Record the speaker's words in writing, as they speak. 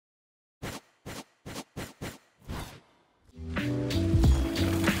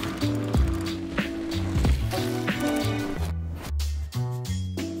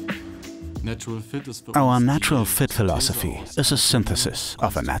Our natural fit philosophy is a synthesis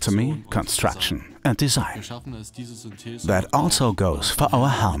of anatomy, construction and design. That also goes for our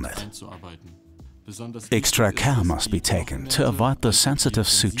helmet. Extra care must be taken to avoid the sensitive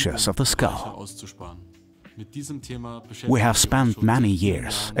sutures of the skull. We have spent many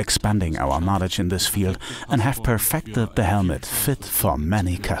years expanding our knowledge in this field and have perfected the helmet fit for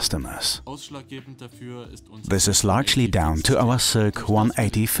many customers. This is largely down to our Silk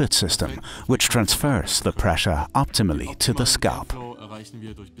 180 fit system, which transfers the pressure optimally to the scalp.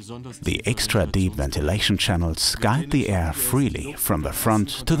 The extra deep ventilation channels guide the air freely from the front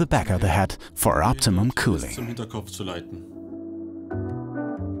to the back of the head for optimum cooling.